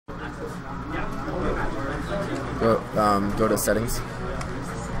Go to settings.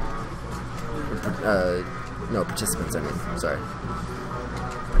 No, participants, I mean. Sorry.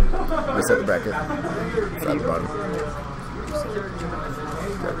 Reset the bracket. It's at the bottom.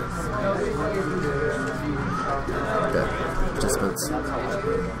 Okay. Participants.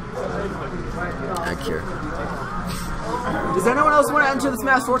 Add here. Does anyone else want to enter the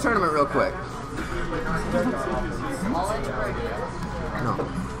Smash 4 tournament real quick? No.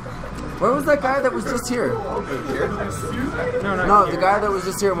 Where was that guy that was just here? No, the guy that was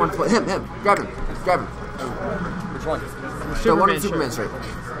just here wanted to play. Him. Grab him. Which one? The one with Superman shirt.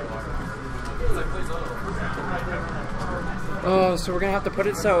 Oh, so we're gonna have to put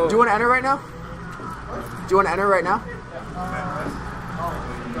it so. Do you want to enter right now?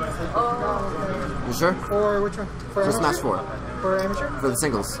 You sure? For which one? For Smash 4. For amateur? For the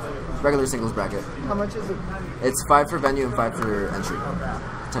singles. Regular singles bracket. How much is it? It's 5 for venue and 5 for entry.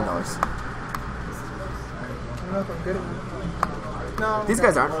 $10. I don't know if I'm good at it. No. These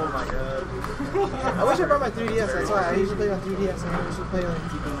guys aren't. I wish I brought my 3DS, that's why I usually play on 3DS and I usually play on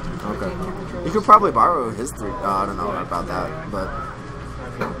Okay. You could probably borrow his 3. I don't know about that, but.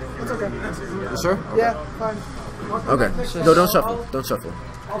 It's okay. You sure? Yeah, fine. Okay. No, don't shuffle.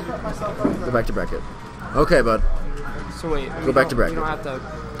 I'll set myself up. Go back to bracket. Okay, bud. So wait. Go back to bracket. You don't have to.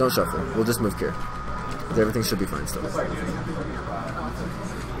 Don't shuffle. We'll just move here. Everything should be fine still.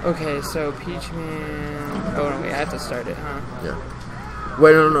 Okay, so Peachman. Oh no, wait, I have to start it, huh? Yeah.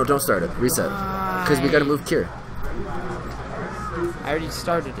 Wait, no, don't start it. Reset. Because we gotta move Kier. I already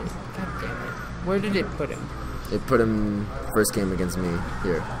started it. God damn it. Where did it put him? It put him first game against me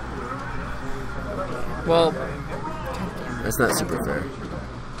here. Well, That's not super fair.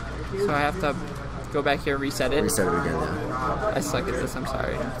 so I have to go back here, reset it. Reset it again, yeah. I suck at this, I'm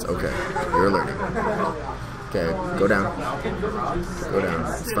sorry. It's okay. You're learning. Okay, go down.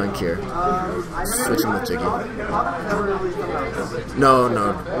 Let's find Kier. Switch him with Jiggy. No,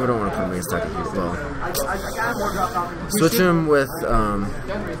 we don't want to put him against Takahita. Well, switch him with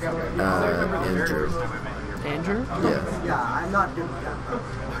Andrew. Andrew? Yeah.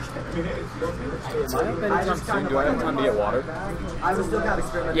 Do I have time to get water?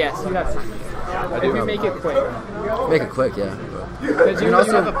 Yes, you have time. Maybe make it quick. Make it quick, yeah. Because you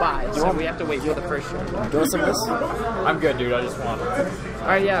also have a bye, so we have to wait for the first one. Do you want some of this? I'm good, dude. I just want it.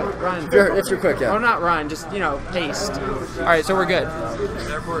 Alright, yeah, run. If you're quick, yeah. Oh, not run, just, paste. Alright, so we're good.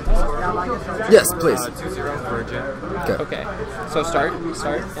 Yes, please. 2-0 for Jen. Okay. So start?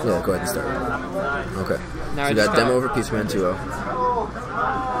 Yeah, go ahead and start. Okay. Now So you got demo over Peachman 2-0.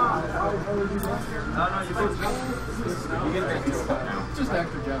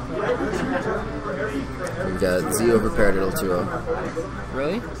 We got Z over Paradiddle 2-0.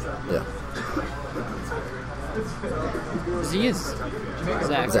 Really? Yeah. Z is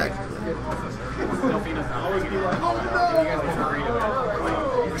Zach.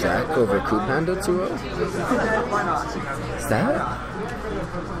 Jack over Coop Panda 2-0. Is that?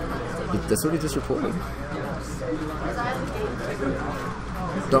 That's what he just reported.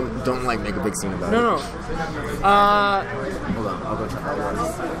 Don't like make a big scene about it. No. Hold on, I'll go try.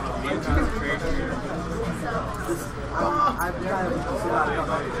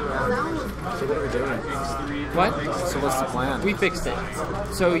 So what are we doing? What? So what's the plan? We fixed it.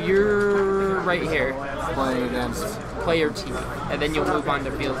 So you're right here, Playing against... player T, and then you'll move on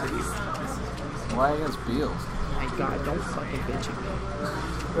to field review. Why against Beals? My God, don't fucking bitch at me.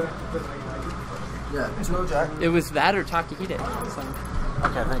 Yeah, 2-0 Jack. It was that or Takahita. So,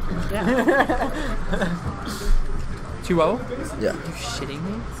 Okay, thank you. yeah. 2-0? Yeah. You shitting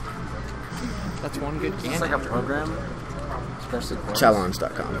me? That's one good game. It's like a program, especially players.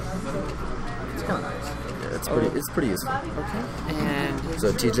 Challenge.com. It's kind of nice. Yeah, it's pretty useful. Okay. And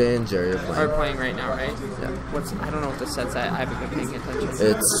So TJ and Jerry are are playing. playing right now, right? Yeah. I don't know what the set's at. I haven't been paying attention. It's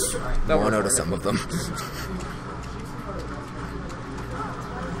That 1-0 to works. some of them.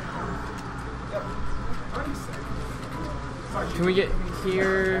 Can we get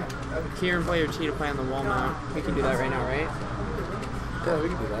Kier and player T to play on the wall mount? We can do that right now, right? Yeah, we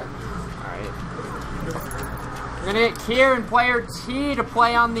can do that. Alright. We're gonna get Kier and player T to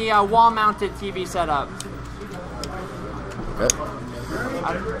play on the wall-mounted TV setup. Okay.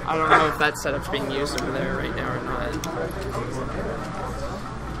 I don't know if that setup's being used over there right now or not.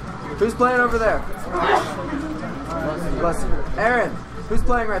 Who's playing over there? Bless you. Aaron, who's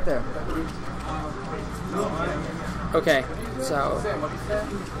playing right there? Okay, so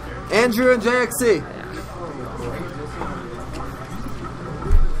Andrew and JXC.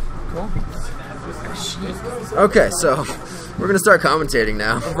 Okay, so we're gonna start commentating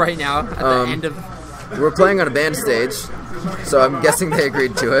now. right now at the end of We're playing on a band stage, so I'm guessing they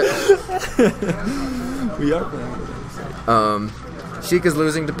agreed to it. We are playing. Sheik is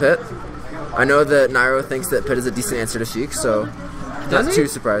losing to Pit. I know that Nairo thinks that Pit is a decent answer to Sheik, so Does not he? too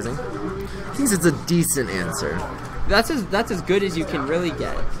surprising. He thinks it's a decent answer. That's as good as you can really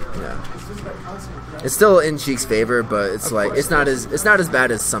get. Yeah. It's still in Sheik's favor, but it's like it's not as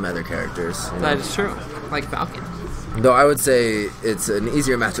bad as some other characters. You know? That is true. Like Falcon. Though I would say it's an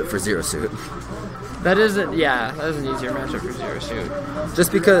easier matchup for Zero Suit. That is an easier matchup for Zero Suit.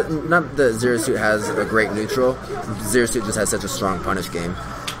 Just because not that Zero Suit has a great neutral, Zero Suit just has such a strong punish game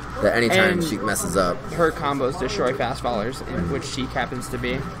that anytime And Sheik messes up. her combos destroy fast fallers, in which Sheik happens to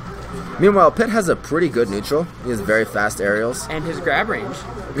be. Meanwhile, Pit has a pretty good neutral. He has very fast aerials. And his grab range.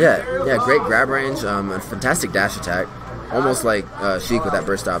 Yeah, great grab range, a fantastic dash attack, almost like Sheik with that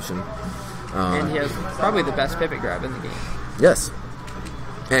burst option. And he has probably the best pivot grab in the game. Yes.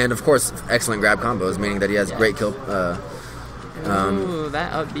 And of course, excellent grab combos, meaning that he has great kill. Ooh,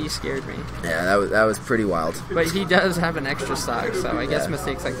 that up B scared me. Yeah, that was pretty wild. But he does have an extra stock, so I guess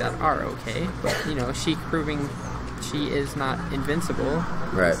mistakes like that are okay. But, you know, Sheik proving she is not invincible.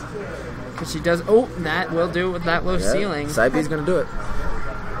 Right. Because she does... Oh, that will do it with that low ceiling. Side B's gonna do it.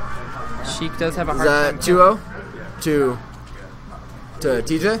 Sheik does have a Is hard that time. 2-0 to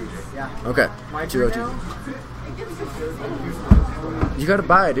TJ? Yeah. Okay. My 2-0 turn now? You gotta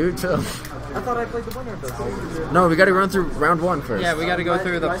buy, dude. Chill. I thought I played the winner of this. No, we gotta run through round 1 first. Yeah, we got to go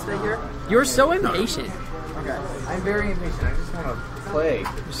through Do I the... stay here? You're so impatient. Okay. I'm very impatient. I just want to play.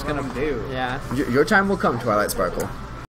 Just gonna do. Yeah. Your time will come, Twilight Sparkle.